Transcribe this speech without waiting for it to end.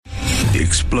the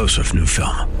explosive new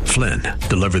film, Flynn,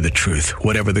 Deliver the Truth,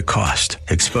 Whatever the Cost,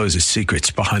 exposes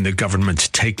secrets behind the government's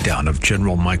takedown of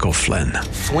General Michael Flynn.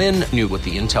 Flynn knew what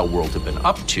the intel world had been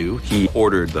up to. He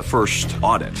ordered the first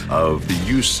audit of the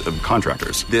use of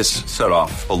contractors. This set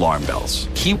off alarm bells.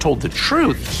 He told the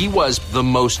truth. He was the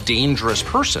most dangerous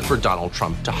person for Donald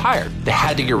Trump to hire. They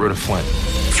had to get rid of Flynn.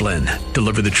 Flynn,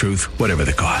 Deliver the Truth, Whatever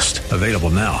the Cost. Available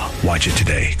now. Watch it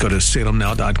today. Go to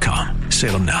salemnow.com.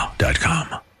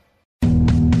 salemnow.com.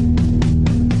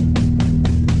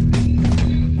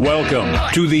 Welcome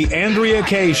to the Andrea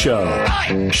Kaye Show.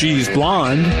 She's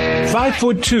blonde,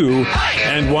 5'2",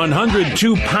 and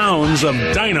 102 pounds of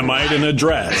dynamite in a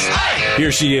dress.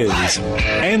 Here she is,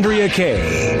 Andrea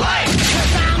Kaye. I'm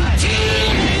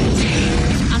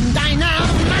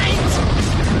dynamite.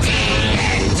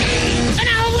 And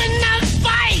I'll win the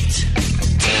fight.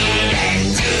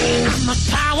 I'm a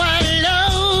power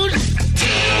load.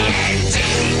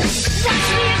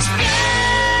 Watch me explode.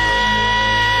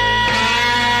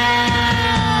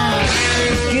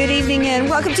 Good evening and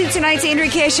welcome to tonight's Andrea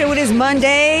Kaye Show. It is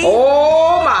Monday.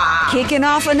 Oh my! Kicking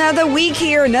off another week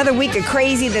here, another week of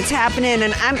crazy that's happening,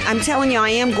 and I'm telling you, I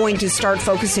am going to start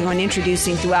focusing on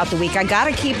introducing throughout the week. I got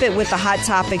to keep it with the hot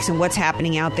topics and what's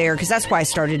happening out there, because that's why I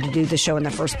started to do the show in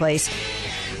the first place.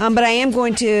 But I am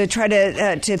going to try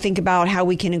to think about how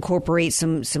we can incorporate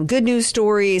some good news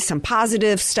stories, some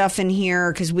positive stuff in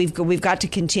here, because we've got to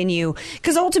continue.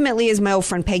 Because ultimately, as my old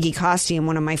friend Peggy Costian,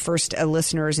 one of my first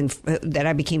listeners and that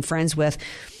I became friends with,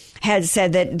 had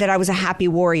said that I was a happy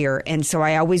warrior. And so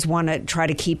I always want to try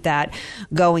to keep that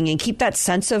going and keep that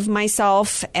sense of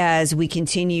myself as we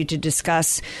continue to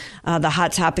discuss the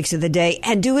hot topics of the day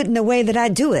and do it in the way that I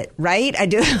do it, right? I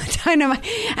do it dynamite.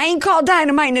 I ain't called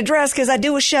Dynamite in a Dress because I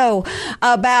do a show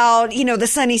about, the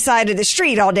sunny side of the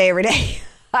street all day, every day.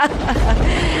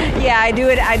 Yeah, I do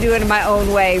it in my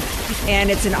own way.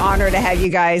 And it's an honor to have you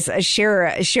guys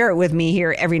share it with me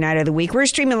here every night of the week. We're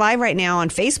streaming live right now on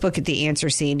Facebook at The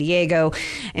Answer San Diego.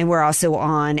 And we're also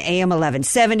on AM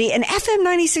 1170 and FM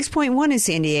 96.1 in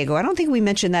San Diego. I don't think we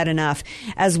mentioned that enough,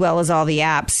 as well as all the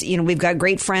apps. We've got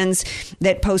great friends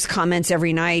that post comments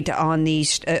every night on the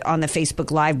Facebook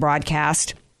Live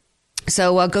broadcast.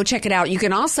 So go check it out. You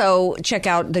can also check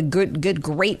out the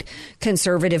great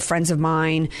conservative friends of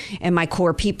mine and my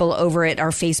core people over at our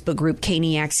Facebook group,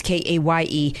 Kayeniacs,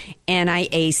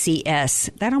 Kayeniacs.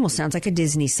 That almost sounds like a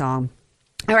Disney song.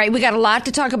 All right, we got a lot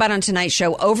to talk about on tonight's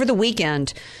show. Over the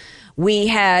weekend, we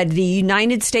had the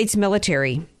United States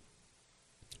military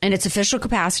in its official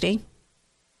capacity,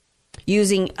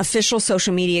 using official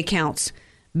social media accounts,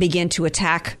 begin to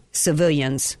attack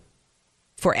civilians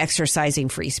for exercising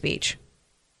free speech.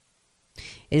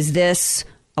 Is this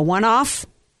a one-off?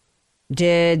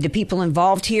 Did the people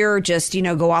involved here just,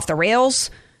 go off the rails?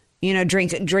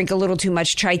 Drink a little too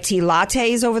much chai tea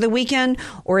lattes over the weekend?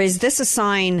 Or is this a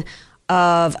sign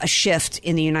of a shift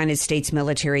in the United States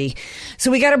military?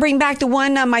 So we got to bring back the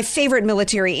one, my favorite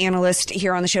military analyst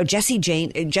here on the show, Jessie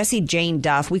Jane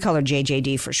Duff. We call her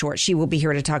JJD for short. She will be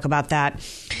here to talk about that.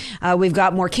 We've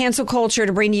got more cancel culture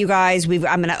to bring to you guys. I'm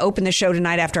going to open the show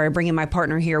tonight after I bring in my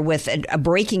partner here with a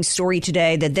breaking story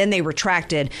today that then they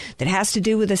retracted that has to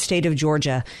do with the state of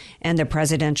Georgia and the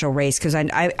presidential race. Because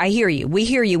I hear you. We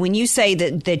hear you when you say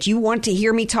that you want to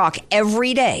hear me talk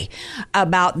every day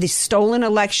about the stolen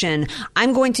election.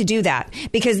 I'm going to do that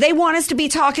because they want us to be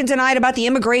talking tonight about the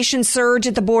immigration surge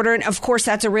at the border. And of course,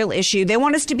 that's a real issue. They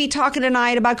want us to be talking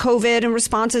tonight about COVID and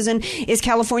responses. And is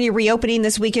California reopening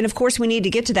this weekend? Of course, we need to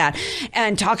get to that.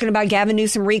 And talking about Gavin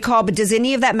Newsom recall. But does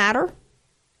any of that matter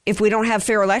if we don't have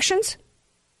fair elections?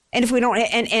 And if we don't,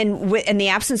 and the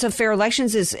absence of fair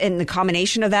elections is, and the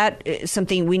combination of that is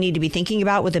something we need to be thinking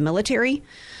about with the military.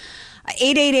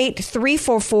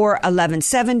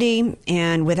 888-344-1170.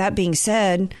 And with that being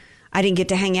said, I didn't get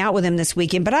to hang out with him this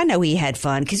weekend, but I know he had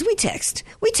fun because we text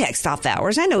off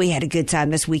hours. I know he had a good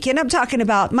time this weekend. I'm talking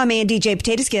about my man, DJ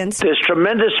Potato Skins. There's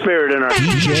tremendous spirit in our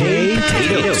DJ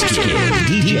Potato Skins.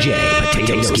 DJ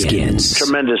Potato Skins.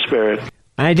 Tremendous spirit.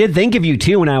 I did think of you,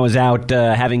 too, when I was out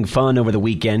having fun over the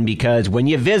weekend, because when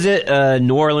you visit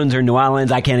New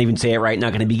Orleans, I can't even say it right,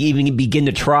 not going to even begin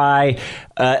to try,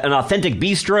 an authentic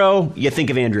bistro, you think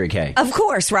of Andrea Kaye. Of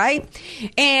course, right?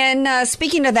 And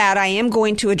speaking of that, I am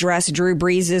going to address Drew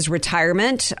Brees'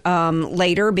 retirement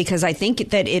later, because I think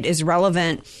that it is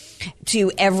relevant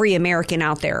to every American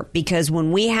out there, because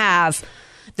when we have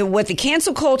what the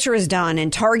cancel culture has done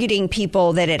and targeting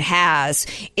people that it has,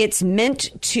 it's meant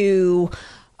to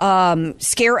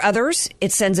scare others.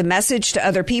 It sends a message to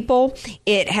other people.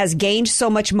 It has gained so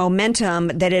much momentum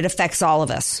that it affects all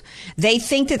of us. They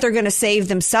think that they're going to save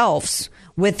themselves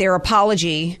with their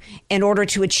apology in order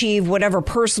to achieve whatever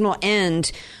personal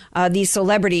end these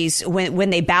celebrities, when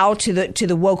they bow to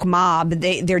the woke mob,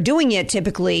 they're doing it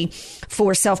typically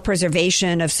for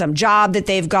self-preservation of some job that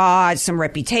they've got, some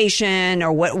reputation,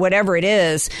 or whatever it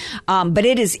is. But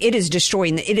it is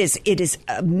destroying. It is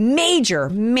a major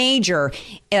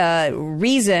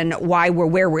reason why we're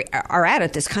where we are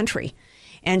at this country.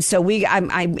 And so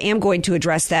I am going to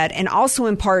address that, and also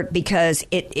in part because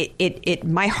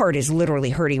my heart is literally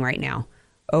hurting right now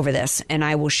over this, and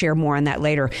I will share more on that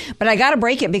later. But I got to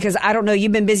break it because I don't know.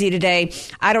 You've been busy today.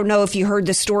 I don't know if you heard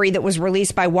the story that was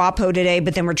released by WAPO today,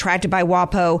 but then retracted by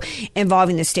WAPO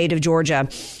involving the state of Georgia.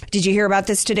 Did you hear about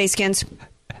this today, Skins?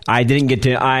 I didn't get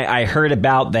to. I heard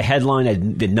about the headline. I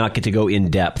did not get to go in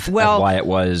depth of why it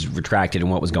was retracted and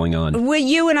what was going on. Well,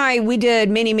 you and I, we did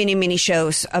many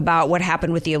shows about what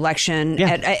happened with the election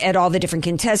at all the different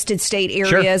contested state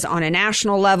areas on a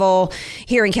national level.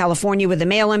 Here in California with the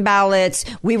mail-in ballots,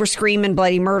 we were screaming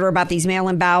bloody murder about these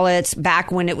mail-in ballots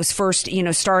back when it was first,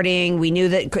 starting. We knew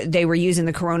that they were using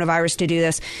the coronavirus to do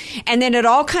this, and then it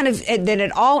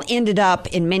all ended up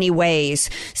in many ways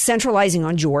centralizing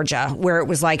on Georgia, where it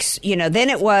was like, then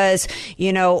it was,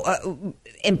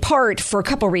 in part for a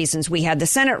couple reasons. We had the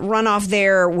Senate runoff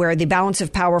there where the balance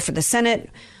of power for the Senate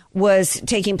was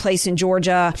taking place in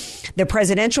Georgia. The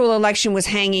presidential election was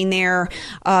hanging there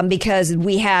because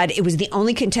it was the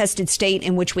only contested state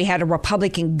in which we had a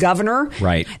Republican governor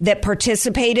that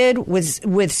participated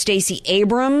with Stacey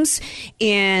Abrams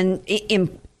in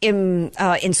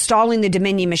installing the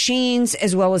Dominion machines,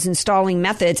 as well as installing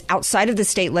methods outside of the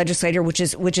state legislature, which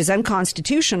is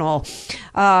unconstitutional,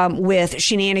 with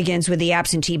shenanigans with the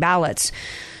absentee ballots.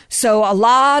 So a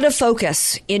lot of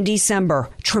focus in December,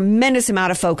 tremendous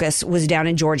amount of focus was down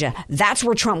in Georgia. That's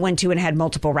where Trump went to and had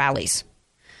multiple rallies.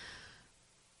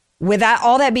 With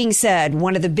all that being said,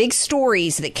 one of the big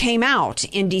stories that came out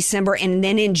in December and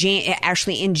then in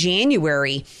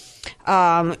January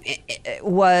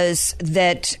was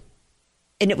that,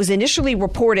 and it was initially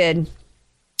reported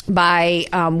by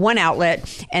one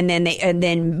outlet, and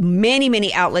then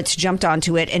many outlets jumped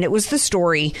onto it, and it was the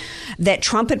story that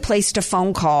Trump had placed a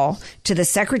phone call to the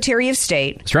Secretary of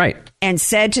State. That's right. And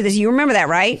said to this, you remember that,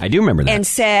 right? I do remember that. And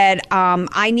said,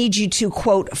 I need you to,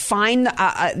 quote, find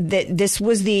that this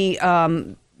was the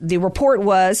report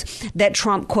was that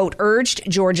Trump, quote, urged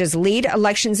Georgia's lead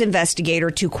elections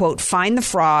investigator to, quote, find the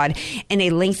fraud in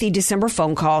a lengthy December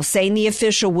phone call, saying the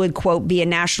official would, quote, be a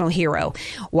national hero.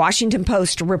 Washington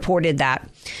Post reported that,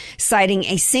 citing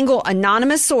a single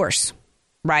anonymous source,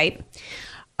 right?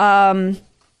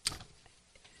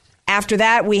 After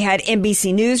that, we had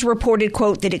NBC News reported,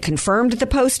 quote, that it confirmed the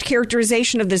Post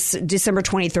characterization of this December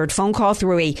 23rd phone call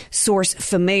through a source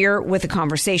familiar with the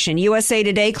conversation. USA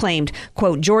Today claimed,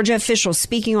 quote, Georgia officials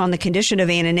speaking on the condition of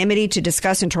anonymity to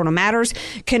discuss internal matters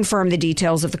confirmed the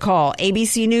details of the call.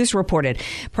 ABC News reported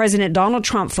President Donald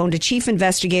Trump phoned a chief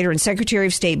investigator and Secretary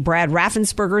of State Brad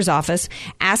Raffensperger's office,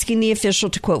 asking the official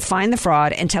to, quote, find the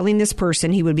fraud and telling this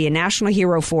person he would be a national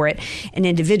hero for it. An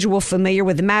individual familiar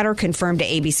with the matter confirmed to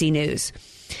ABC News. PBS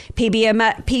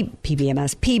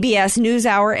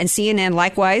NewsHour and CNN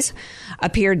likewise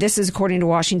appeared, this is according to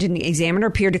Washington Examiner,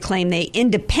 appeared to claim they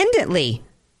independently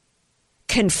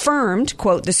confirmed,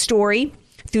 quote, the story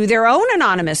through their own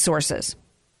anonymous sources.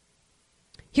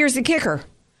 Here's the kicker.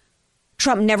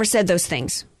 Trump never said those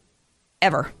things,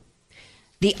 ever.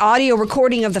 The audio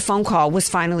recording of the phone call was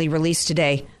finally released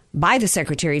today by the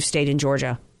Secretary of State in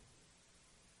Georgia.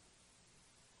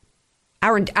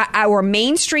 Our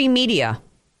mainstream media,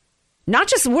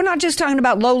 we're not just talking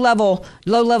about low level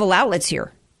outlets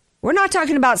here. We're not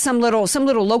talking about some little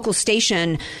local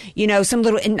station, some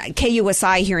little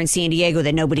KUSI here in San Diego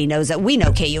that nobody knows. That we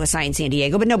know KUSI in San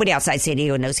Diego, but nobody outside San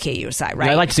Diego knows KUSI, right?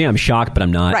 I like to say I'm shocked, but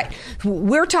I'm not. Right.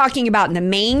 We're talking about in the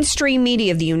mainstream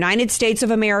media of the United States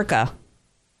of America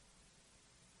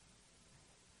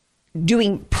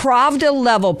doing Pravda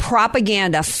level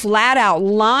propaganda, flat out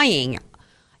lying.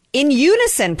 In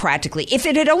unison, practically. If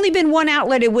it had only been one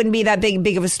outlet, it wouldn't be that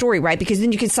big of a story, right? Because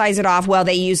then you can size it off. Well,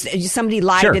 somebody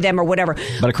lied to them or whatever.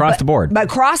 But across the board. But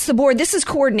across the board, this is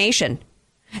coordination.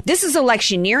 This is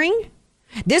electioneering.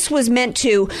 This was meant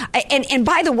to, and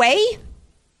by the way,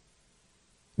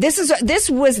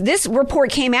 this report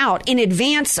came out in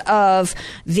advance of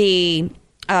the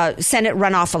Senate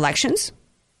runoff elections.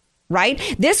 Right?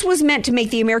 This was meant to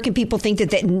make the American people think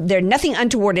that there nothing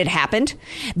untoward had happened,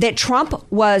 that Trump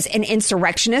was an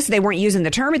insurrectionist. They weren't using the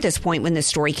term at this point when this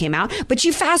story came out. But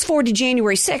you fast forward to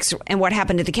January 6th and what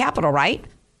happened at the Capitol, right?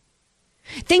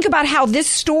 Think about how this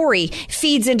story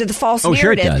feeds into the false Oh,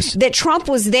 sure it narrative does. that Trump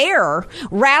was there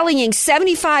rallying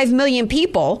 75 million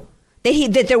people,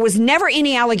 that there was never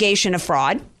any allegation of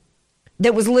fraud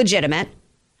that was legitimate,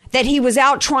 that he was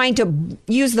out trying to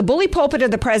use the bully pulpit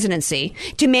of the presidency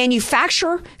to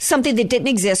manufacture something that didn't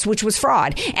exist, which was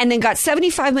fraud, and then got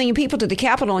 75 million people to the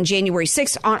Capitol on January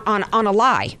 6th on a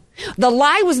lie. The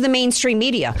lie was the mainstream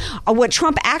media. What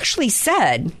Trump actually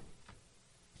said,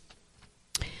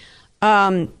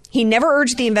 he never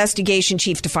urged the investigation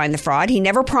chief to find the fraud. He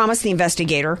never promised the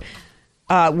investigator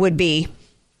would be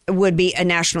a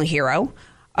national hero.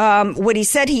 What he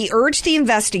said, he urged the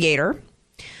investigator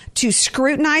to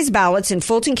scrutinize ballots in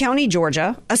Fulton County,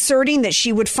 Georgia, asserting that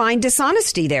she would find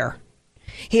dishonesty there.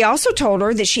 He also told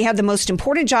her that she had the most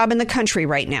important job in the country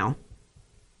right now.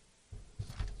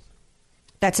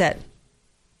 That's it.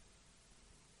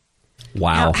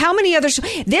 Wow. How many others?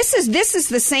 This is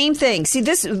the same thing. See,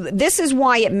 this is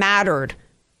why it mattered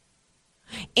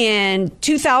in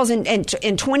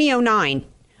 2009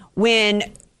 when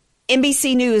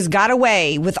NBC News got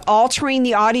away with altering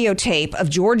the audio tape of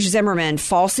George Zimmerman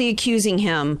falsely accusing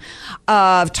him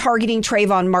of targeting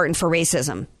Trayvon Martin for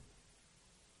racism.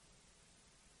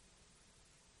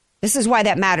 This is why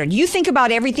that mattered. You think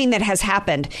about everything that has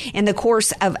happened in the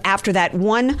course of after that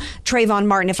one Trayvon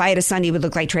Martin, if I had a son, he would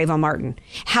look like Trayvon Martin.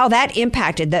 How that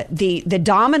impacted the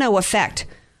domino effect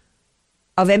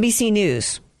of NBC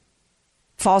News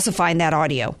falsifying that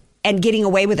audio and getting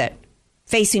away with it,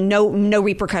 facing no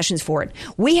repercussions for it.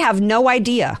 We have no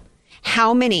idea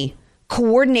how many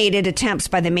coordinated attempts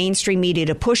by the mainstream media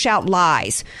to push out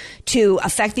lies to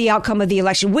affect the outcome of the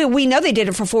election. We know they did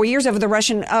it for 4 years over the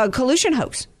Russian collusion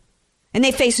hoax. And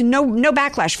they face no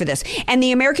backlash for this. And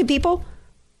the American people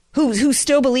who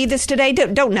still believe this today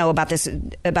don't know about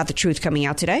the truth coming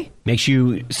out today. Makes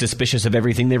you suspicious of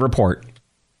everything they report.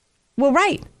 Well,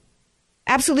 right.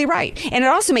 Absolutely right. And it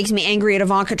also makes me angry at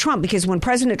Ivanka Trump, because when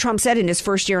President Trump said in his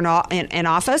first year in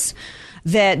office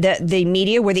that the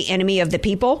media were the enemy of the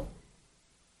people,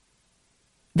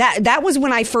 that was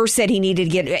when I first said he needed to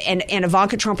get, and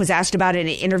Ivanka Trump was asked about it in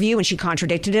an interview and she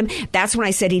contradicted him. That's when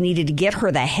I said he needed to get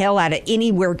her the hell out of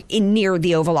anywhere near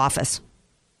the Oval Office.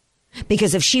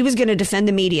 Because if she was going to defend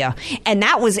the media, and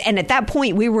at that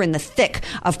point we were in the thick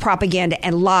of propaganda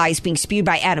and lies being spewed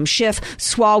by Adam Schiff,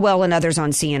 Swalwell, and others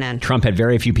on CNN. Trump had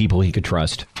very few people he could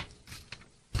trust,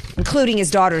 including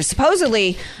his daughter.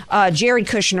 Supposedly, Jared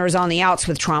Kushner is on the outs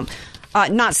with Trump.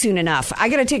 Not soon enough. I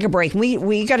got to take a break.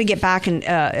 We got to get back and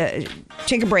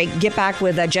take a break. Get back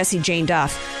with Jessie Jane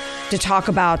Duff to talk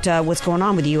about what's going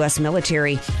on with the U.S.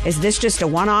 military. Is this just a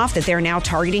one-off that they're now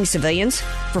targeting civilians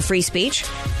for free speech?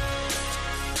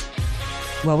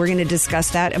 Well, we're going to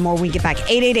discuss that and more when we get back.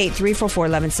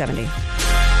 888-344-1170.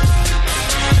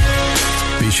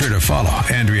 Be sure to follow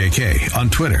Andrea Kaye on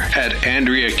Twitter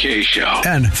 @AndreaKayeShow.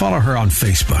 and follow her on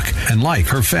Facebook and like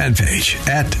her fan page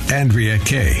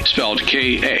 @AndreaKaye. Spelled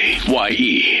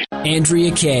Kaye.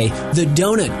 Andrea Kaye, the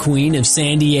donut queen of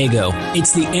San Diego.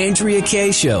 It's the Andrea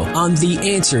Kaye Show on The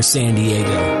Answer San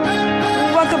Diego.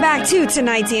 Welcome back to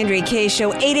tonight's Andrea Kaye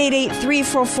Show,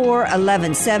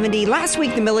 888-344-1170. Last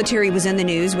week, the military was in the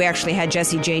news. We actually had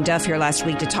Jessie Jane Duff here last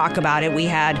week to talk about it. We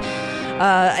had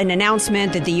an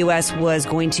announcement that the U.S. was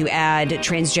going to add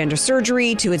transgender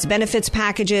surgery to its benefits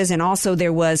packages. And also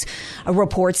there was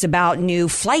reports about new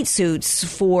flight suits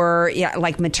for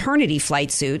like maternity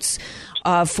flight suits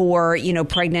for,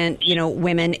 pregnant,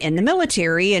 women in the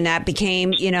military. And that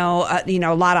became,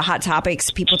 a lot of hot topics,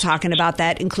 people talking about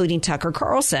that, including Tucker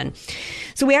Carlson.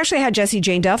 So we actually had Jessie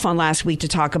Jane Duff on last week to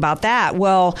talk about that.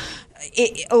 Well,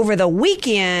 over the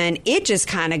weekend, it just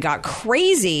kind of got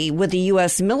crazy with the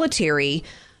U.S. military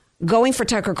going for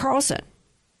Tucker Carlson.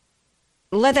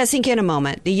 Let that sink in a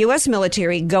moment. The U.S.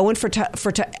 military going for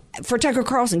Tucker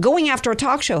Carlson, going after a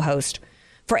talk show host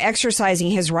for exercising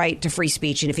his right to free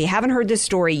speech. And if you haven't heard this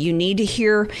story, you need to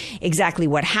hear exactly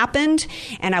what happened.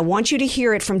 And I want you to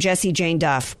hear it from Jessie Jane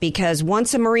Duff, because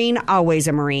once a Marine, always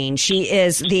a Marine. She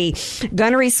is the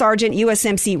Gunnery Sergeant,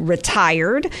 USMC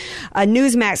retired, a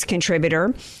Newsmax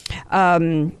contributor,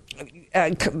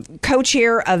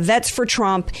 co-chair of Vets for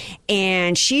Trump,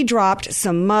 and she dropped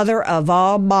some mother of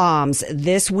all bombs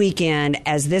this weekend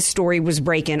as this story was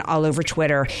breaking all over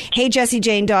Twitter. Hey, Jessie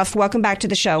Jane Duff, welcome back to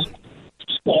the show.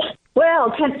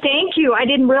 Well, thank you. I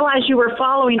didn't realize you were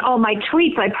following all my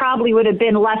tweets. I probably would have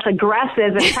been less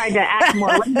aggressive and tried to act more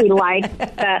ladylike.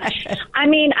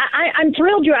 I'm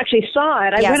thrilled you actually saw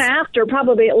it. I went after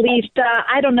probably at least,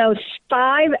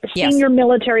 5 senior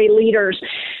military leaders.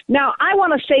 Now, I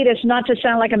want to say this not to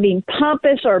sound like I'm being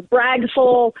pompous or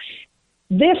bragful.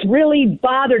 this really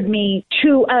bothered me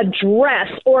to address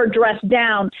or dress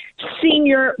down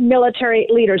senior military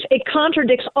leaders. It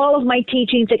contradicts all of my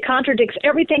teachings. It contradicts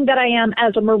everything that I am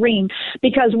as a Marine,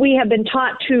 because we have been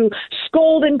taught to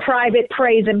scold in private,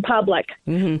 praise in public.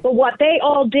 But what they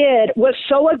all did was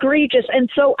so egregious and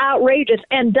so outrageous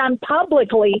and done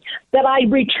publicly that I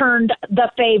returned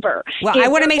the favor. Well, I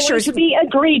want to make sure to be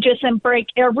egregious and break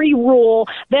every rule,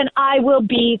 then I will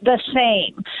be the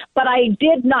same. But it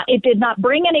did not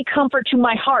bring any comfort to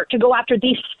my heart to go after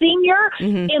the senior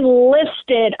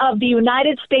enlisted of the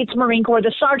United States Marine Corps,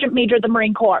 the Sergeant Major of the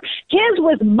Marine Corps. His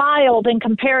was mild in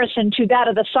comparison to that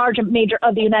of the Sergeant Major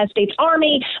of the United States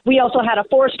Army. We also had a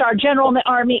 4-star general in the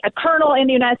Army, a colonel in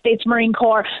the United States Marine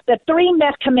Corps, the 3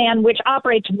 Meth Command, which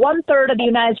operates 1/3 of the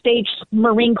United States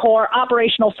Marine Corps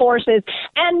operational forces,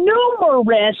 and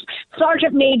numerous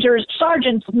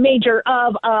sergeants major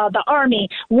of the Army,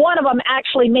 one of them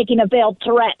actually making a veiled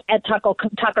threat at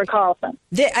Tucker Carlson.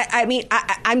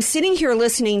 I'm sitting here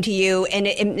listening to you, and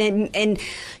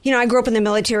you know, I grew up in the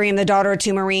military. I'm the daughter of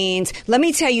 2 Marines. Let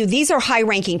me tell you, these are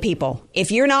high-ranking people.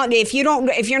 If you're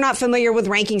not familiar with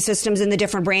ranking systems in the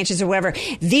different branches or whatever,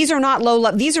 these are not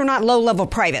low-level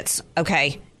privates.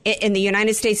 Okay. In the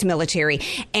United States military,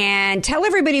 and tell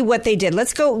everybody what they did.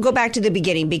 Let's go back to the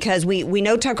beginning, because we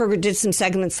know Tucker did some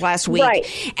segments last week.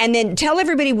 Right. And then tell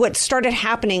everybody what started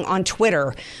happening on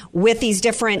Twitter with these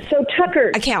different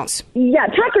accounts. Yeah,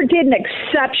 Tucker did an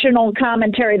exceptional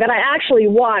commentary that I actually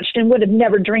watched and would have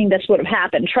never dreamed this would have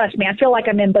happened. Trust me, I feel like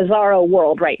I'm in bizarro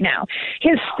world right now.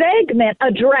 His segment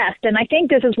addressed, and I think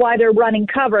this is why they're running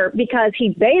cover, because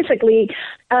he basically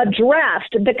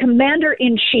addressed the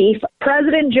commander-in-chief,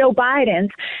 President Joe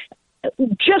Biden's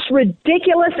just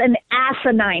ridiculous and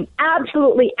asinine,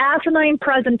 absolutely asinine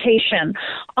presentation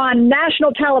on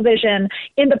national television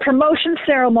in the promotion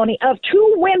ceremony of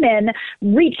 2 women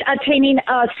attaining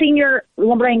senior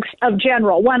ranks of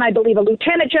general. One, I believe, a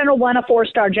lieutenant general, one a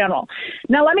 4-star general.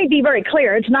 Now, let me be very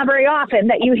clear. It's not very often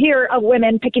that you hear of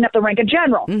women picking up the rank of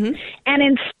general. And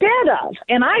instead of,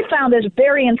 and I found this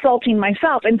very insulting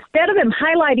myself, instead of them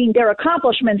highlighting their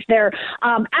accomplishments, their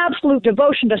absolute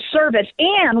devotion to service,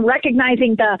 and recognizing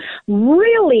the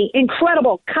really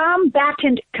incredible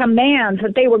combatant commands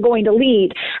that they were going to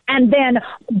lead, and then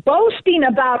boasting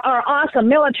about our awesome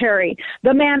military,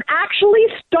 the man actually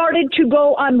started to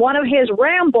go on one of his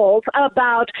rambles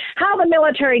about how the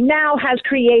military now has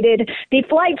created the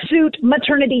flight suit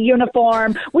maternity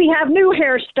uniform. We have new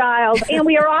hairstyles, and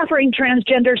we are offering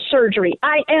transgender surgery.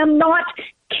 I am not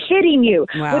kidding you.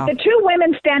 Wow. With the 2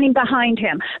 women standing behind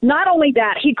him. Not only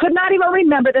that, he could not even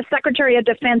remember the Secretary of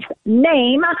Defense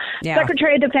name. Yeah.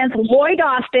 Secretary of Defense Lloyd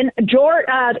Austin,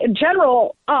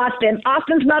 General Austin.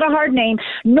 Austin's not a hard name.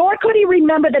 Nor could he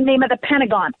remember the name of the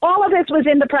Pentagon. All of this was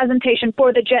in the presentation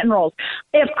for the generals.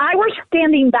 If I were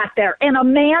standing back there and a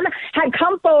man had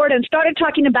come forward and started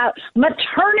talking about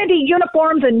maternity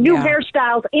uniforms and new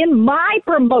hairstyles in my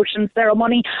promotion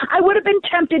ceremony, I would have been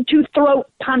tempted to throat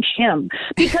punch him.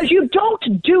 Because you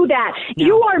don't do that. No.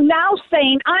 You are now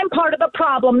saying I'm part of the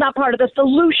problem, not part of the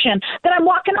solution, that I'm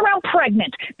walking around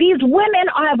pregnant. These women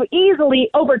have easily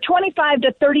over 25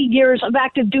 to 30 years of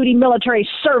active duty military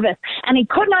service, and he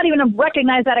could not even have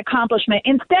recognized that accomplishment.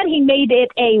 Instead, he made it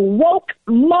a woke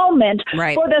moment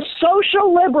for the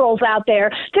social liberals out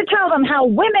there to tell them how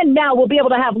women now will be able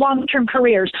to have long-term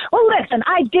careers. Well, listen,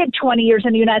 I did 20 years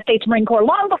in the United States Marine Corps,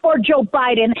 long before Joe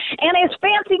Biden and his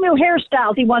fancy new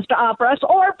hairstyles he wants to offer us,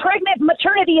 or pregnant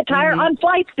maternity attire on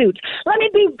flight suits. Let me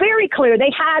be very clear.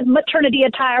 They had maternity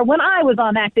attire when I was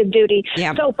on active duty.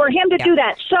 Yeah. So for him to do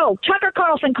that, so Tucker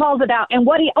Carlson calls it out. And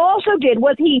what he also did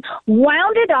was he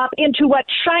wound it up into what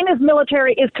China's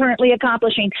military is currently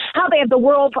accomplishing, how they have the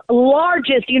world's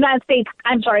largest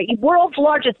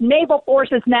naval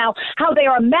forces now, how they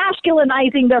are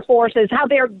masculinizing their forces, how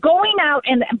they are going out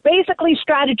and basically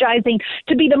strategizing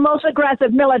to be the most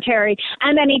aggressive military.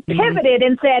 And then he pivoted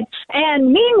and said,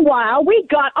 and meanwhile, we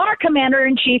got our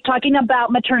commander-in-chief talking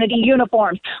about maternity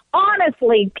uniforms.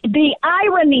 Honestly, the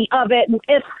irony of it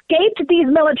escaped these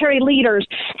military leaders,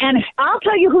 and I'll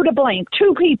tell you who to blame.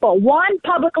 2 people. One,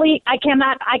 publicly, I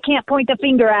can't point the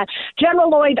finger at, General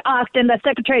Lloyd Austin, the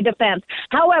Secretary of Defense.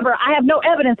 However, I have no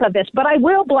evidence of this, but I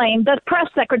will blame the press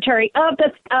secretary of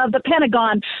the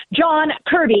Pentagon, John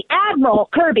Kirby, Admiral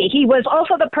Kirby. He was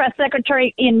also the press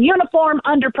secretary in uniform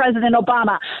under President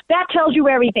Obama. That tells you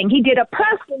everything. He did a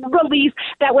press release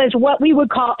that was what we would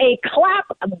call a clap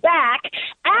back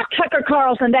at Tucker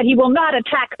Carlson that he will not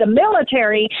attack the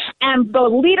military, and the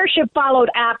leadership followed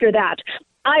after that.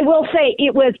 I will say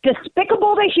it was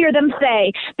despicable to hear them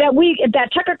say that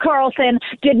Tucker Carlson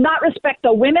did not respect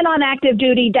the women on active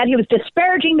duty, that he was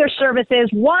disparaging their services.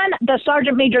 One, the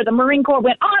Sergeant Major of the Marine Corps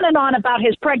went on and on about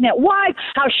his pregnant wife,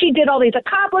 how she did all these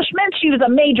accomplishments. She was a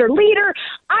major leader.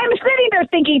 I'm sitting there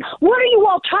thinking, what are you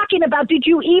all talking about? Did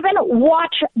you even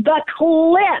watch the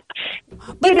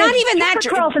clip? But not even that.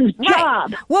 Tucker Carlson's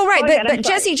job. Well, right, but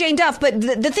Jessie Jane Duff, but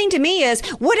the thing to me is,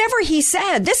 whatever he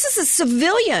said, this is a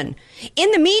civilian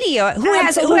in the media who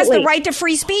has the right to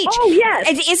free speech. Oh, yes.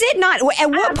 Is it not?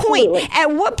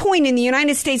 At what point in the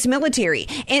United States military,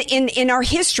 in our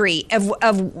history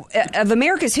of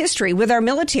America's history with our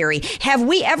military, have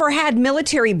we ever had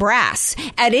military brass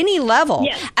at any level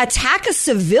attack a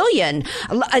civilian,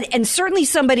 and certainly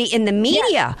somebody in the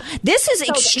media? Yes. This is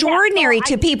extraordinary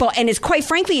to people, and it's quite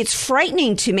frankly, it's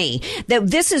frightening to me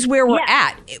that this is where we're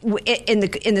at in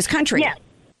this country. Yes.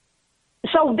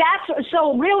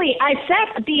 So really, I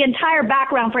set the entire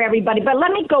background for everybody, but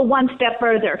let me go one step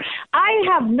further. I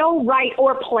have no right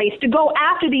or place to go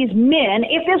after these men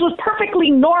if this was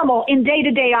perfectly normal in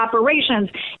day-to-day operations.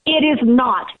 It is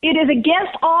not. It is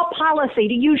against all policy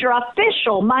to use your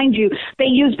official, mind you, they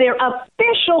use their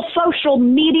official social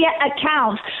media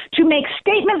accounts to make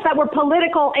statements that were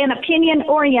political and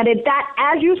opinion-oriented that,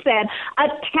 as you said,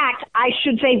 attacked, I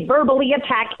should say verbally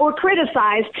attacked or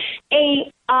criticized a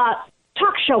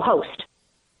talk show host.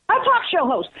 A talk show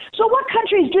host. So what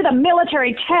countries do the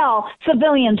military tell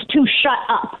civilians to shut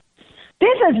up?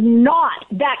 This is not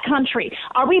that country.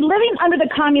 Are we living under the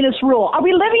communist rule? Are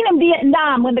we living in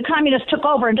Vietnam when the communists took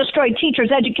over and destroyed teachers,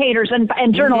 educators,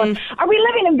 and journalists? Are we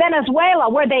living in Venezuela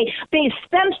where they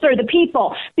censor the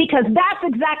people? Because that's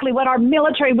exactly what our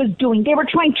military was doing. They were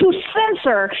trying to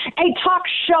censor a talk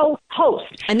show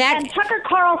host. And Tucker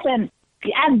Carlson...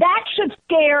 And that should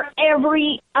scare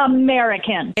every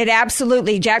American. It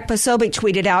absolutely. Jack Posobiec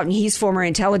tweeted out, and he's former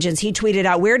intelligence. He tweeted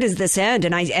out, "Where does this end?"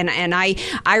 And I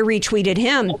retweeted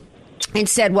him and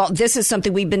said, well, this is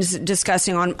something we've been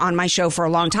discussing on my show for a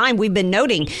long time. We've been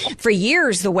noting for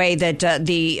years the way that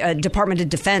the Department of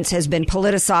Defense has been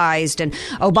politicized, and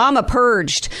Obama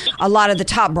purged a lot of the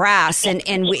top brass,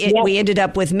 and we ended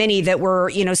up with many that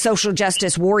were, social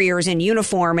justice warriors in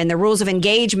uniform, and the rules of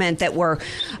engagement that were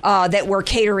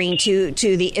catering to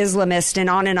the Islamist, and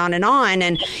on and on and on.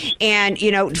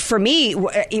 And for me,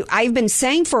 I've been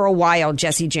saying for a while,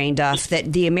 Jessie Jane Duff,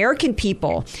 that the American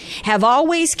people have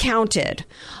always counted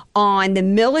on the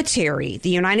military, the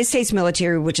United States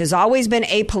military, which has always been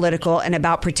apolitical and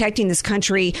about protecting this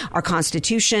country, our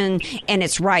Constitution, and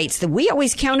its rights, that we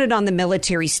always counted on the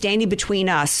military standing between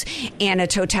us and a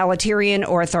totalitarian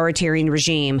or authoritarian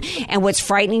regime. And what's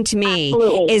frightening to me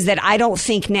is that I don't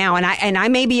think now, and I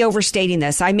may be overstating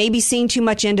this, I may be seeing too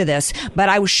much into this, but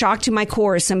I was shocked to my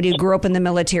core as somebody who grew up in the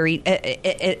military,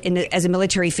 as a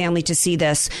military family, to see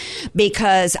this,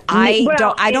 because I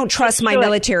don't trust my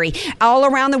military. All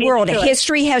around the world,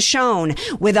 history has shown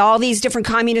with all these different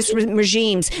communist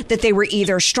regimes that they were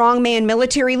either strongman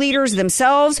military leaders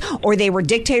themselves or they were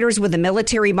dictators with the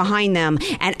military behind them.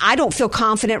 And I don't feel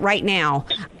confident right now.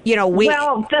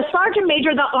 Well, the Sergeant Major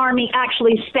of the Army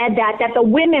actually said that the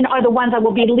women are the ones that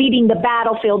will be leading the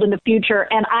battlefield in the future.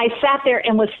 And I sat there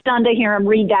and was stunned to hear him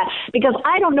read that, because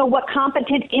I don't know what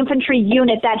competent infantry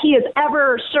unit that he has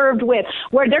ever served with,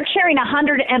 where they're carrying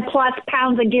 100+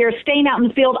 pounds of gear, staying out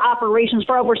in field operations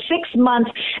for over 6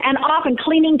 months, and often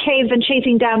cleaning caves and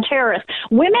chasing down terrorists.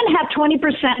 Women have 20%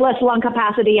 less lung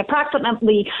capacity,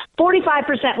 approximately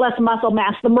 45% less muscle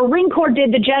mass. The Marine Corps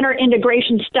did the gender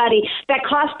integration study that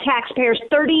cost taxpayers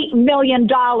 $30 million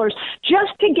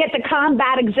just to get the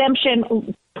combat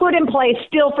exemption put in place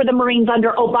still for the Marines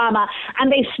under Obama,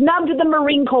 and they snubbed the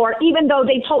Marine Corps even though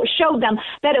they showed them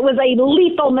that it was a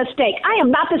lethal mistake. I am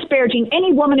not disparaging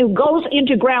any woman who goes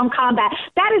into ground combat.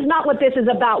 That is not what this is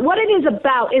about. What it is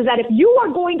about is that if you are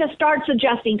going to start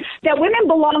suggesting that women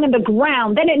belong in the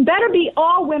ground, then it better be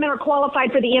all women are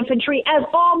qualified for the infantry, as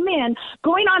all men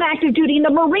going on active duty in the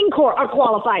Marine Corps are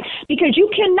qualified, because you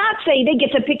cannot say they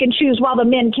get to pick and choose while the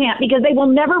men can't, because they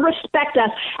will never respect us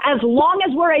as long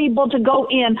as we're able to go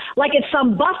in like it's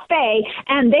some buffet,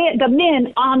 and the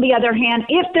men, on the other hand,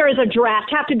 if there is a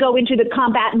draft, have to go into the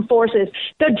combatant forces.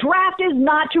 The draft is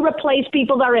not to replace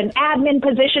people that are in admin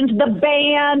positions, the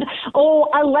band,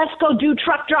 let's go do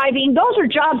truck driving. Those are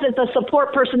jobs that the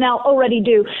support personnel already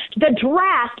do. The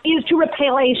draft is to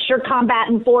replace your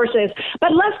combatant forces.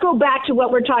 But let's go back to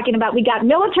what we're talking about. We got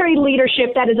military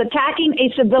leadership that is attacking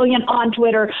a civilian on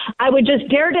Twitter. I would just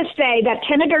dare to say that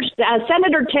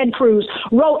Senator Ted Cruz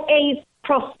wrote a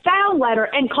profound letter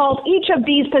and called each of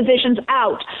these positions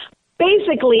out.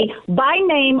 basically by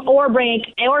name or rank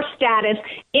or status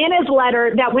in his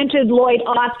letter that went to Lloyd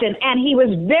Austin. And he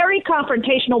was very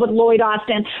confrontational with Lloyd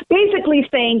Austin, basically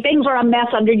saying things are a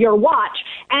mess under your watch.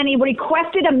 And he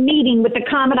requested a meeting with the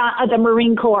Commandant of the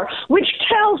Marine Corps, which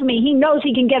tells me he knows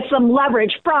he can get some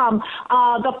leverage from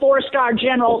the 4-star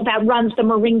general that runs the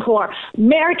Marine Corps.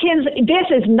 Americans, this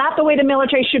is not the way the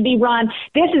military should be run.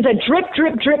 This is a drip,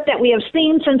 drip, drip that we have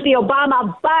seen since the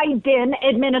Obama-Biden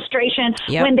administration,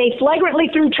 when they flagrantly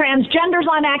threw transgenders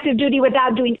on active duty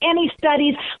without doing any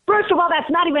studies. First of all, that's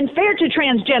not even fair to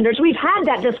transgenders. We've had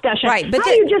that discussion. Right, but how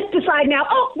do you just decide now,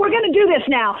 we're going to do this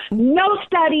now? No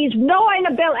studies, no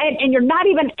inability, and you're not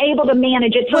even able to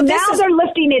manage it. So now they're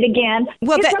lifting it again.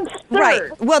 Well, it's absurd. Right.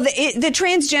 Well, the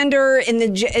transgender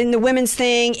and the women's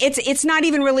thing, it's not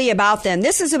even really about them.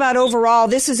 This is about overall.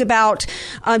 This is about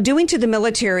doing to the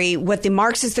military what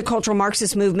the cultural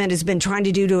Marxist movement has been trying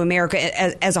to do to America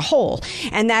as a whole,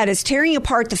 and that is tearing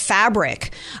apart the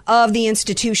fabric of the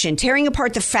institution, tearing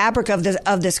apart the fabric of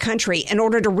this country in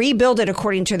order to rebuild it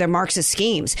according to their Marxist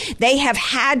schemes. They have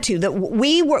had to.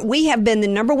 We have been the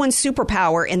number one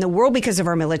superpower in the world because of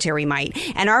our military might,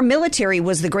 and our military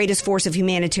was the greatest force of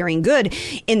humanitarian good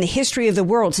in the history of the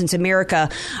world since America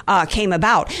came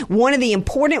about. One of the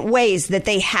important ways that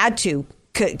they had to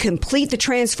complete the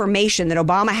transformation that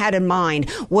Obama had in mind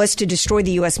was to destroy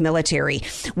the U.S. military.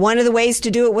 One of the ways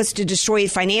to do it was to destroy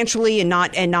it financially and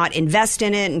not invest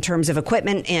in it in terms of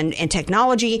equipment and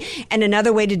technology. And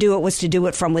another way to do it was to do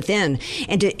it from within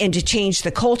and to change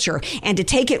the culture and to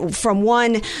take it from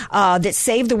one that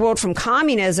saved the world from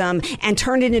communism and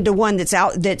turn it into one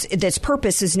that's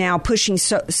purpose is now pushing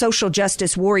social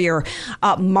justice warrior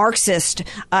Marxist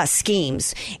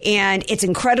schemes. And it's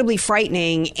incredibly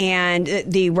frightening. And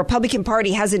the Republican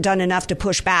Party hasn't done enough to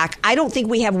push back. I don't think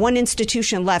we have one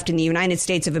institution left in the United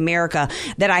States of America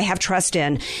that I have trust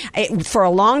in. For a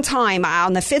long time,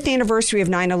 on the 5th anniversary of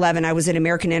 9/11, I was at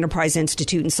American Enterprise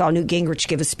Institute and saw Newt Gingrich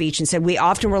give a speech and said, we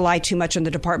often rely too much on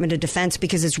the Department of Defense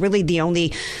because it's really the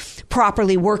only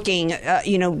properly working,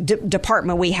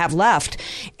 department we have left.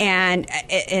 And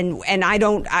I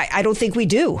don't think we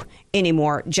do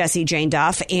anymore, Jessie Jane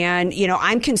Duff. And,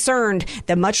 I'm concerned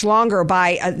that much longer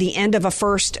by the end of a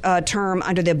first term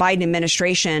under the Biden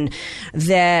administration,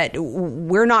 that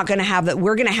we're going to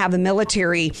have a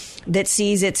military that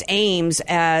sees its aims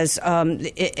as and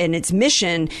its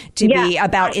mission to be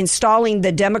about installing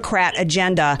the Democrat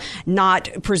agenda, not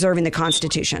preserving the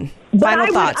Constitution. But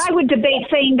Final thoughts. I would debate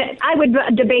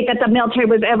that the military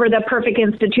was ever the perfect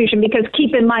institution, because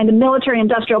keep in mind the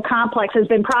military-industrial complex has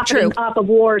been profiting off of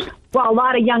wars while a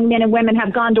lot of young men and women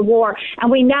have gone to war.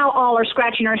 And we now all are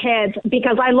scratching our heads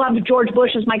because I loved George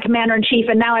Bush as my commander-in-chief,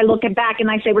 and now I look back and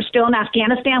I say we're still in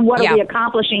Afghanistan. What are we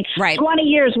accomplishing? Right. 20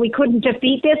 years we couldn't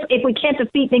defeat this. If we can't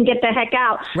defeat, then get the heck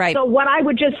out. Right. So what I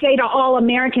would just say to all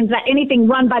Americans, that anything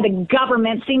run by the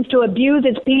government seems to abuse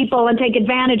its people and take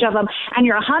advantage of them. And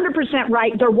you're 100%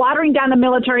 right. They're watering down the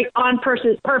military on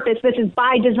purpose. This is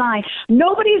by design.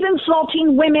 Nobody's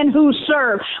insulting women who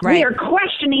serve. Right. We are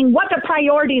questioning what the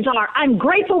priorities are. I'm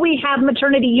grateful we have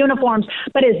maternity uniforms,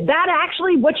 but is that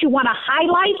actually what you want to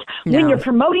highlight when you're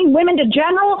promoting women to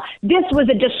general? This was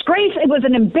a disgrace. It was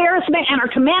an embarrassment, and our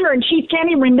commander-in-chief can't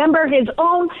even remember his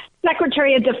own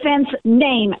Secretary of Defense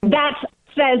name. That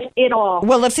says it all.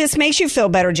 Well, if this makes you feel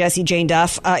better, Jessie Jane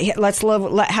Duff, let's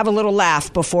have a little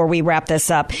laugh before we wrap this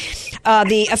up.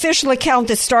 The official account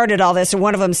that started all this, and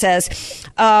one of them says,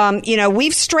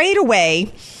 we've strayed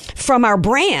away from our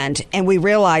brand, and we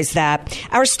realize that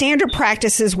our standard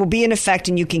practices will be in effect,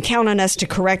 and you can count on us to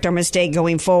correct our mistake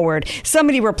going forward.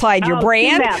 Somebody replied, your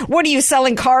brand? What are you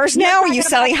selling cars now? Are you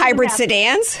selling hybrid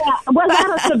sedans? Yeah. Was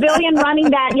that a civilian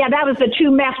running that? Yeah, that was the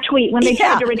 2MEF tweet when they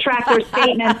tried to retract their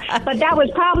statement. But that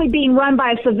was probably being run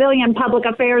by a civilian public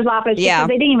affairs office because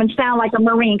they didn't even sound like a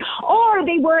Marine. Or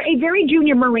they were a very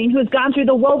junior Marine who's gone through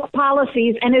the woke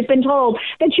policies and has been told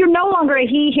that you're no longer a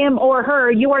he, him, or her.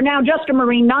 You are now just a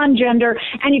Marine, non-gender,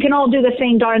 and you can all do the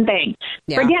same darn thing.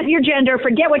 Yeah. Forget your gender,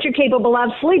 forget what you're capable of,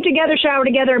 sleep together, shower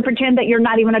together, and pretend that you're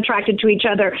not even attracted to each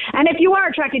other. And if you are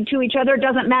attracted to each other, it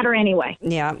doesn't matter anyway.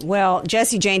 Yeah, well,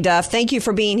 Jessie Jane Duff, thank you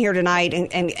for being here tonight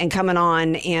and coming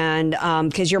on, and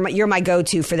because you're my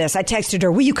go-to for this. I texted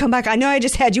her, will you come back? I know I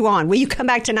just had you on. Will you come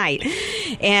back tonight?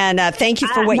 And thank you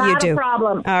for what you do. Not a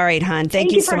problem. All right, hon.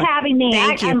 Thank you so for much. having me.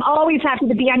 Thank you. I'm always happy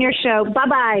to be on your show.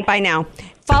 Bye-bye. Bye now.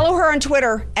 Follow her on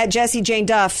Twitter at Jessie Jane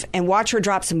Duff and watch her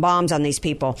drop some bombs on these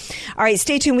people. All right,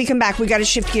 stay tuned. We come back. We got to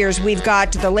shift gears. We've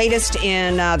got the latest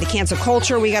in the cancel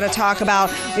culture we got to talk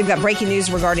about. We've got breaking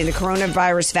news regarding the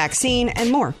coronavirus vaccine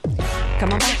and more.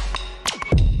 Come on back.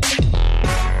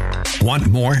 Want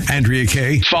more Andrea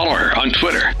Kaye? Follow her on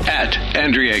Twitter at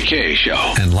Andrea Kaye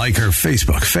Show. And like her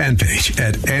Facebook fan page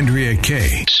at Andrea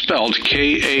Kaye. Spelled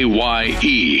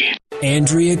Kaye.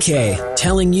 Andrea Kaye,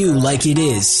 telling you like it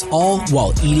is, all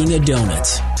while eating a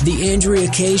donut. The Andrea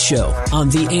Kaye Show on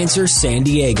The Answer San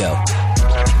Diego.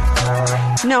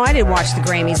 No, I didn't watch the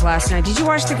Grammys last night. Did you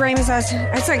watch the Grammys last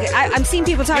night? It's like I'm seeing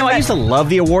people talking about. I used to love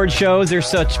the award shows. They're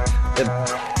such.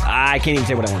 I can't even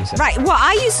say what I want to say. Right. Well,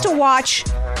 I used to watch.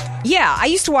 Yeah, I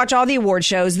used to watch all the award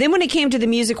shows. Then when it came to the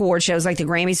music award shows like the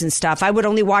Grammys and stuff, I would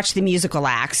only watch the musical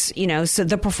acts, so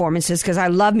the performances, because I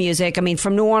love music. I mean,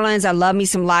 from New Orleans, I love me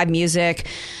some live music.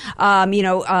 What's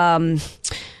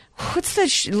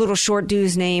the little short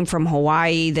dude's name from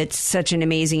Hawaii that's such an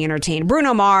amazing entertainer?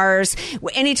 Bruno Mars.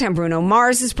 Anytime Bruno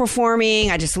Mars is performing,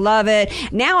 I just love it.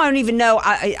 Now I don't even know.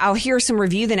 I'll hear some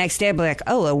review the next day. I'll be like,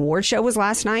 oh, the award show was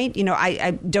last night?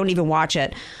 I don't even watch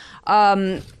it.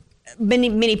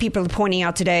 Many people are pointing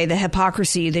out today the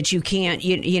hypocrisy that you can't,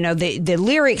 the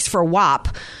lyrics for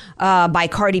WAP by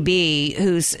Cardi B,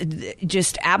 who's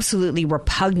just absolutely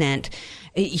repugnant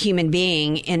human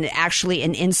being and actually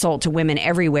an insult to women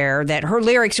everywhere, that her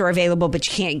lyrics are available, but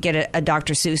you can't get a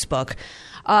Dr. Seuss book.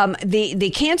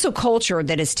 The cancel culture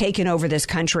that has taken over this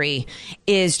country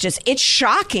is just, it's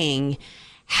shocking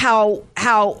how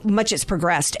much it's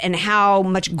progressed and how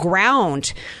much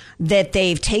ground that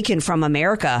they've taken from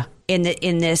America in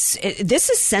this. This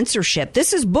is censorship.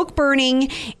 This is book burning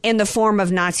in the form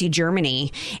of Nazi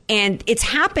Germany. And it's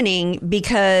happening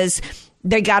because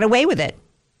they got away with it.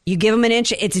 You give them an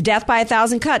inch, it's death by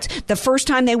 1,000 cuts. The first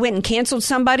time they went and canceled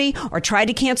somebody or tried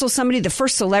to cancel somebody, the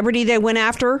first celebrity they went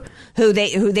after, who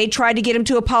they tried to get him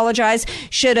to apologize,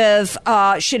 should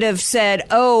have said,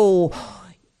 "Oh,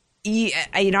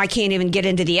 I can't even get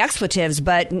into the expletives,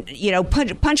 but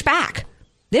punch back."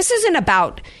 This isn't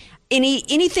about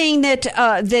anything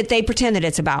that they pretend that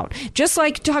it's about. Just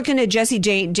like talking to Jesse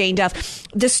Jane Duff,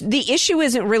 the issue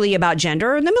isn't really about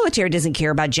gender. The military doesn't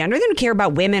care about gender. They don't care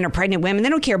about women or pregnant women. They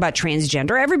don't care about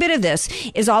transgender. Every bit of this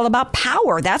is all about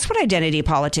power. That's what identity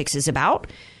politics is about.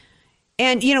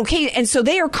 And and so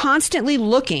they are constantly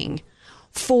looking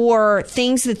for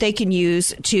things that they can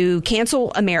use to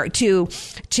cancel America,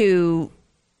 to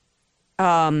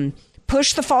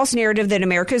push the false narrative that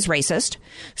America is racist,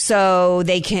 so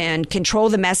they can control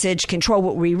the message, control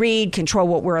what we read, control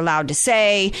what we're allowed to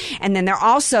say. And then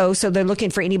they're looking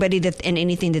for anybody and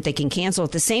anything that they can cancel.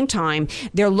 At the same time,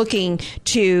 they're looking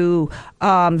to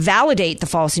validate the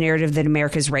false narrative that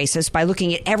America is racist by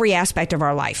looking at every aspect of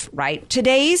our life, right?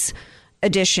 Today's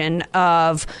edition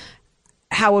of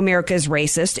How America is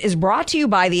Racist is brought to you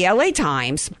by the LA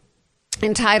Times,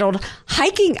 entitled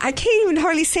Hiking. I can't even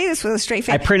hardly say this with a straight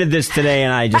face. I printed this today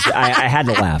and I had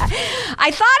to laugh. I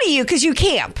thought of you because you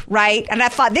camp, right? And I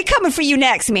thought, they're coming for you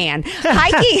next, man.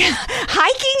 Hiking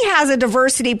has a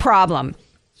diversity problem,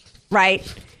 right?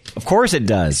 Of course it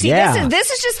does. See, yeah. This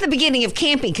is just the beginning of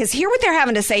camping, because hear what they're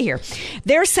having to say here.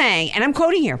 They're saying, and I'm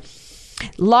quoting here,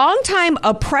 longtime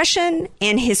oppression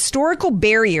and historical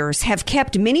barriers have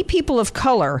kept many people of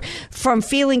color from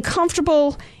feeling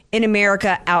comfortable in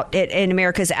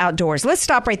America's outdoors. Let's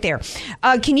stop right there.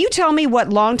 Can you tell me what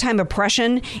longtime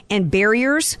oppression and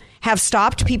barriers have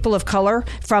stopped people of color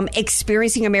from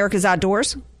experiencing America's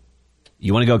outdoors?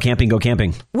 You want to go camping? Go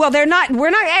camping. Well, we're not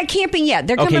at camping yet.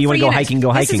 They're coming you want to go next. hiking? Go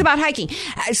hiking. This is about hiking.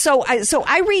 So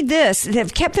I read this.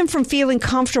 They've kept them from feeling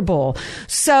comfortable.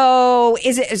 So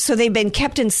they've been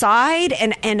kept inside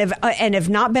and have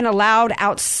not been allowed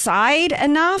outside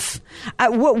enough.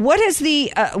 What is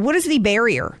the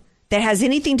barrier that has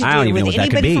anything to do with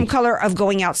anybody from color of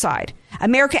going outside?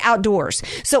 America outdoors.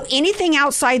 So anything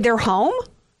outside their home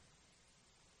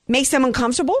makes them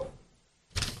uncomfortable.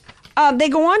 They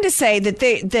go on to say that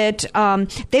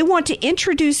they want to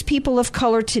introduce people of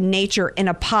color to nature in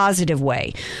a positive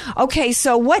way. Okay,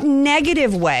 so what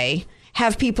negative way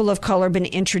have people of color been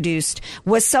introduced?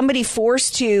 Was somebody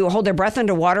forced to hold their breath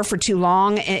underwater for too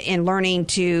long in learning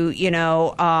to,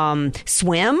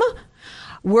 swim?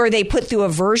 Were they put through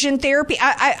aversion therapy?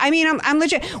 I'm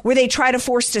legit. Were they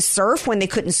forced to surf when they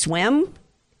couldn't swim?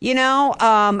 In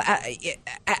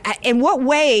what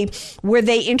way were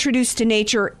they introduced to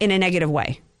nature in a negative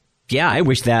way? Yeah, I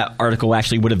wish that article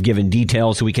actually would have given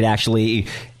details so we could actually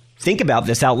think about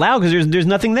this out loud, because there's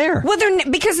nothing there. Well,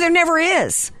 because there never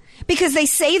is. Because they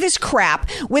say this crap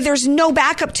where there's no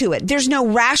backup to it. There's no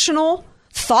rational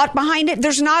thought behind it.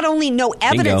 There's not only no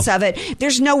evidence of it,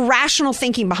 there's no rational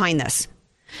thinking behind this.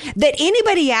 That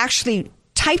anybody actually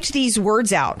typed these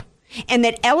words out and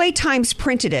that LA Times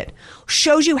printed it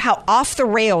shows you how off the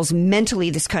rails mentally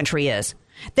this country is.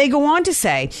 They go on to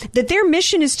say that their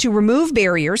mission is to remove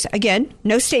barriers. Again,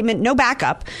 no statement, no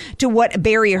backup to what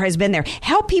barrier has been there.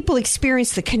 Help people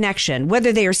experience the connection,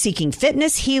 whether they are seeking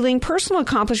fitness, healing, personal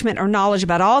accomplishment, or knowledge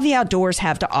about all the outdoors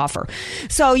have to offer.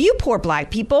 So you poor black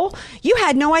people, you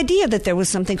had no idea that there was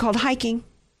something called hiking.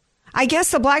 I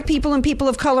guess the black people and people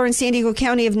of color in San Diego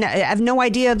County have no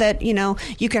idea that,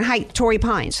 you can hike Torrey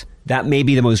Pines. That may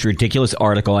be the most ridiculous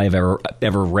article I've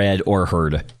ever read or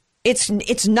heard. It's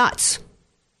nuts.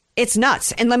 It's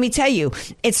nuts. And let me tell you,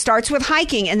 it starts with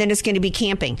hiking and then it's going to be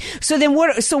camping. So then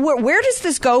where does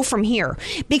this go from here?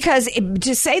 Because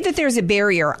to say that there's a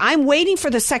barrier, I'm waiting for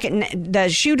the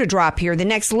shoe to drop here. The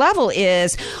next level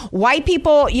is white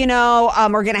people,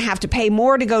 are going to have to pay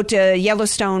more to go to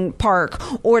Yellowstone Park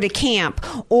or to camp,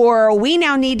 or we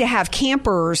now need to have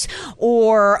campers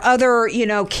or other,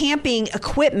 camping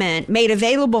equipment made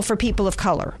available for people of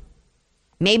color.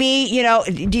 Maybe,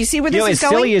 do you see where this is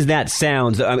going? As silly as that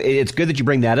sounds, it's good that you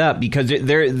bring that up because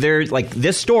they're like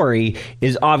this story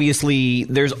is obviously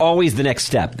there's always the next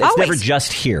step. It's never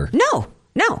just here.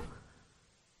 No.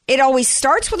 It always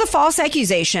starts with a false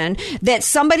accusation that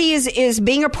somebody is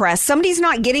being oppressed. Somebody's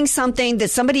not getting something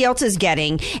that somebody else is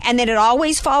getting. And then it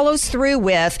always follows through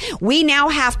with we now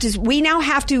have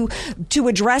to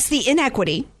address the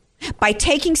inequity by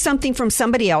taking something from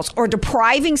somebody else or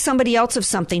depriving somebody else of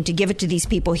something to give it to these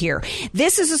people here.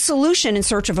 This is a solution in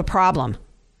search of a problem.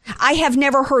 I have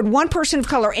never heard one person of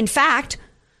color. In fact,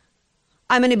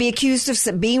 I'm going to be accused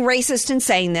of being racist in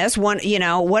saying this. One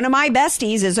of my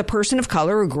besties is a person of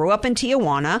color who grew up in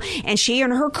Tijuana, and she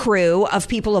and her crew of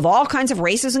people of all kinds of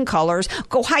races and colors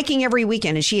go hiking every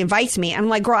weekend. And she invites me. I'm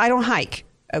like, girl, I don't hike.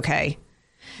 Okay.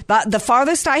 But the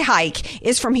farthest I hike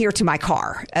is from here to my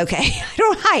car, okay? I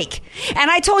don't hike.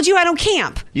 And I told you I don't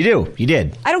camp. You do. You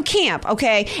did. I don't camp,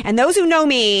 okay? And those who know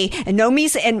me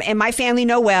and my family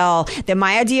know well that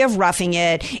my idea of roughing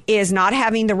it is not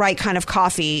having the right kind of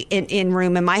coffee in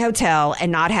room in my hotel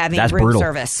and not having room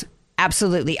service.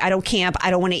 Absolutely. I don't camp. I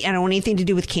don't want anything to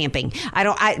do with camping.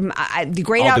 The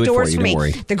great outdoors for me.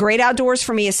 The great outdoors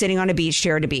for me is sitting on a beach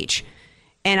chair at a beach.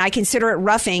 And I consider it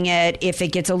roughing it if it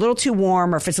gets a little too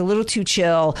warm or if it's a little too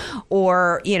chill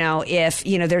or, if,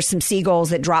 there's some seagulls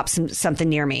that drop something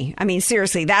near me. I mean,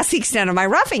 seriously, that's the extent of my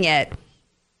roughing it.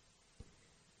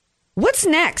 What's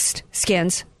next,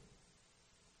 Skins?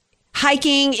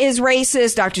 Hiking is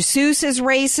racist. Dr. Seuss is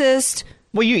racist.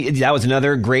 Well, that was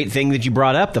another great thing that you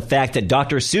brought up. The fact that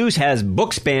Dr. Seuss has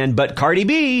books banned, but Cardi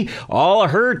B, all of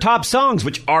her top songs,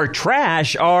 which are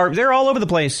trash, they're all over the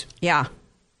place. Yeah.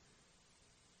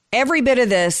 Every bit of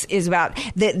this is about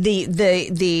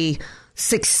the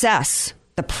success,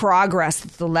 the progress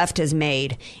that the left has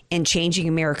made in changing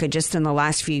America just in the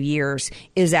last few years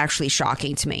is actually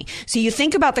shocking to me. So you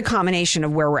think about the combination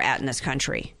of where we're at in this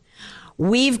country.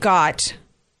 We've got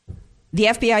the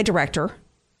FBI director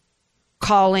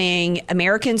calling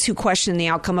Americans who question the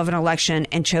outcome of an election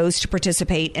and chose to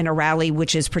participate in a rally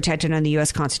which is protected under the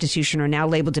U.S. Constitution are now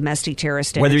labeled domestic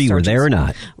terrorist. Whether you were there or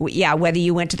not. Yeah, whether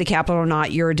you went to the Capitol or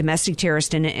not, you're a domestic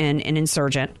terrorist and an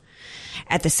insurgent.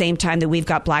 At the same time that we've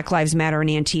got Black Lives Matter and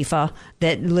Antifa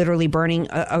that literally burning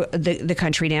the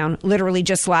country down. Literally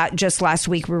just last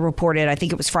week we reported, I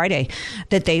think it was Friday,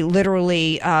 that they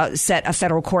literally set a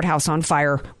federal courthouse on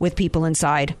fire with people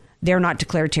inside. They're not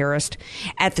declared terrorist.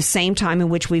 At the same time in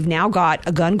which we've now got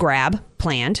a gun grab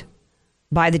planned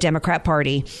by the Democrat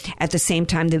Party, at the same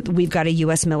time that we've got a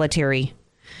U.S. military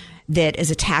that is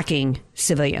attacking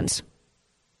civilians.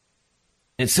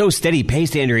 It's so steady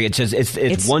paced, Andrea.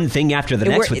 It's one thing after the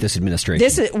next with this administration.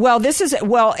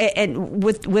 And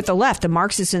with the left, the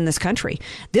Marxists in this country,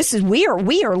 we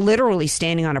are literally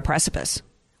standing on a precipice.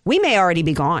 We may already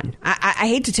be gone. I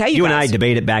hate to tell you. You and I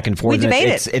debate it back and forth. We debate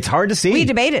it. It's hard to see. We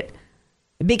debate it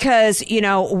because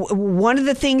one of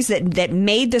the things that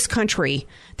made this country.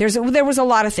 There was a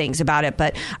lot of things about it,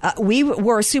 but we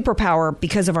were a superpower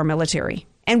because of our military.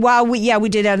 And while we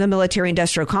did have the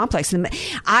military-industrial complex,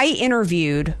 I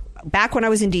interviewed back when I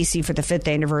was in D.C. for the 5th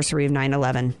anniversary of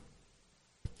 9/11.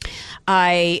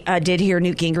 I did hear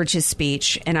Newt Gingrich's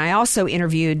speech, and I also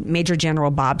interviewed Major General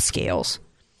Bob Scales.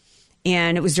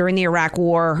 And it was during the Iraq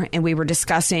War, and we were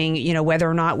discussing, whether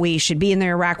or not we should be in the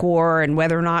Iraq War and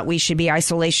whether or not we should be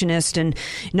isolationist and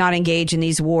not engage in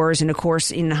these wars. And of course,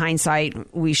 in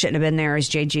hindsight, we shouldn't have been there, as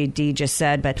JJD just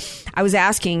said. But I was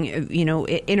asking,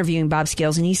 interviewing Bob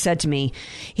Scales, and he said to me,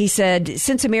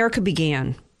 since America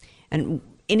began, and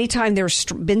anytime there's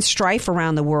been strife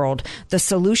around the world, the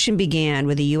solution began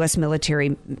with a U.S.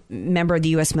 military member of the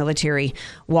U.S. military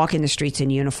walking the streets in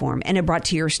uniform. And it brought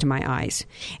tears to my eyes.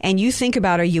 And you think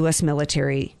about our U.S.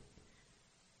 military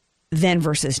then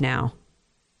versus now.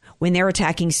 when they're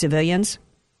attacking civilians,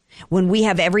 when we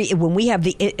have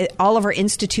all of our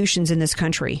institutions in this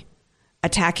country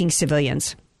attacking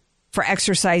civilians for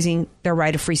exercising their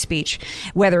right of free speech,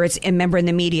 whether it's a member in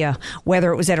the media,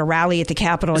 whether it was at a rally at the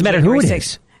Capitol. Doesn't matter who it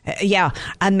is.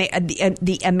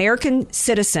 The American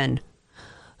citizen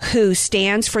who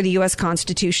stands for the U.S.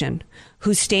 Constitution,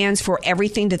 who stands for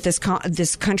everything that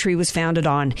this country was founded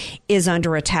on, is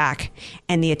under attack.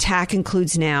 And the attack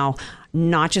includes now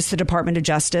not just the Department of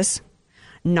Justice,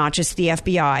 not just the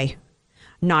FBI,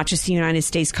 not just the United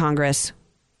States Congress,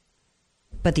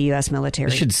 but the U.S. military.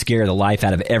 This should scare the life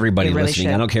out of everybody It really listening.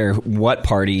 should. I don't care what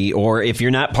party, or if you're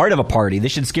not part of a party,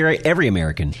 this should scare every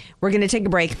American. We're going to take a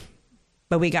break,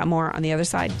 but we got more on the other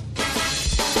side.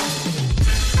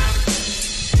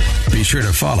 Be sure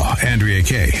to follow Andrea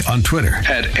Kaye on Twitter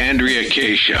At Andrea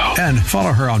Kaye Show. and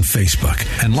follow her on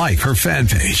Facebook and like her fan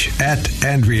page at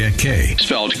Andrea Kaye.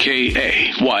 Spelled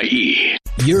Kaye.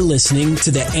 You're listening to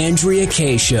The Andrea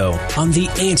Kaye Show on The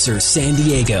Answer San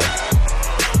Diego.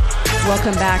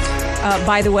 Welcome back.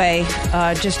 By the way,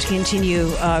 just to continue,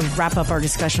 wrap up our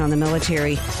discussion on the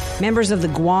military, members of the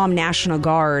Guam National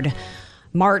Guard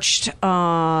marched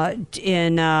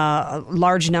in a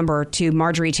large number to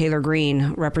Marjorie Taylor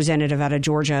Greene, representative out of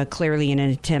Georgia, clearly in an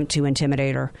attempt to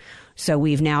intimidate her. So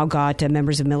we've now got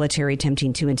members of military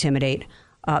attempting to intimidate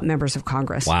members of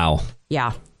Congress. Wow.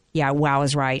 Yeah, wow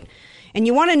is right. And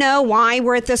you want to know why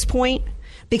we're at this point?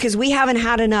 Because we haven't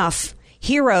had enough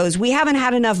heroes. We haven't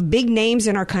had enough big names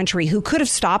in our country who could have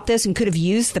stopped this and could have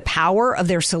used the power of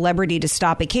their celebrity to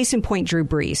stop it. Case in point, Drew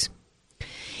Brees.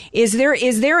 Is there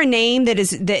a name that is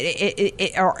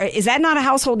that not a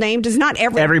household name? Does not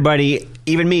everybody,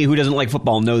 even me who doesn't like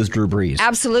football, knows Drew Brees?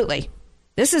 Absolutely.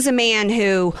 This is a man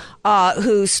who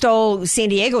stole San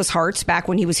Diego's hearts back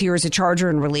when he was here as a Charger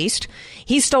and released.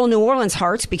 He stole New Orleans'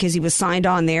 hearts because he was signed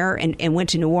on there and went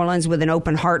to New Orleans with an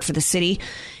open heart for the city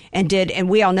and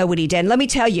we all know what he did. And let me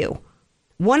tell you,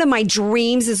 one of my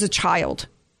dreams as a child,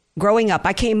 growing up,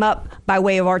 I came up by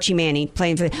way of Archie Manning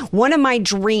playing for one of my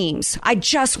dreams. I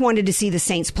just wanted to see the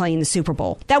Saints play in the Super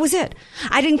Bowl. That was it.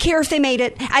 I didn't care if they made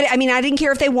it. I didn't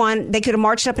care if they won. They could have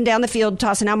marched up and down the field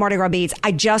tossing out Mardi Gras beads.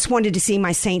 I just wanted to see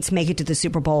my Saints make it to the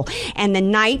Super Bowl. And the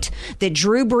night that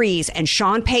Drew Brees and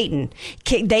Sean Payton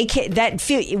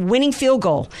winning field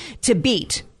goal to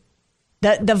beat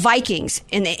the Vikings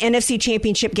in the NFC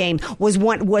Championship game was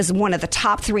one of the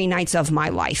top 3 nights of my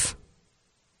life.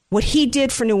 What he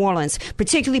did for New Orleans,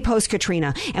 particularly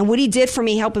post-Katrina, and what he did for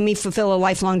me, helping me fulfill a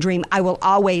lifelong dream, I will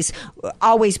always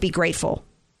be grateful.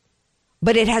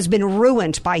 But it has been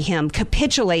ruined by him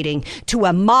capitulating to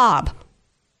a mob,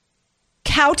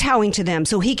 kowtowing to them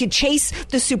so he could chase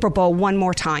the Super Bowl one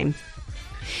more time.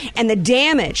 And the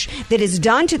damage that is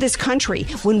done to this country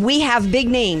when we have big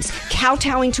names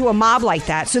kowtowing to a mob like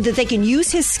that so that they can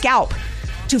use his scalp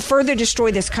to further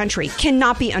destroy this country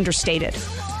cannot be understated.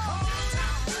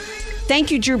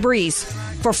 Thank you, Drew Brees,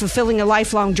 for fulfilling a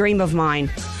lifelong dream of mine,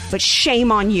 but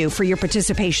shame on you for your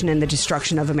participation in the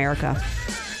destruction of America.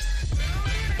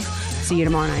 See you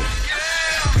tomorrow night.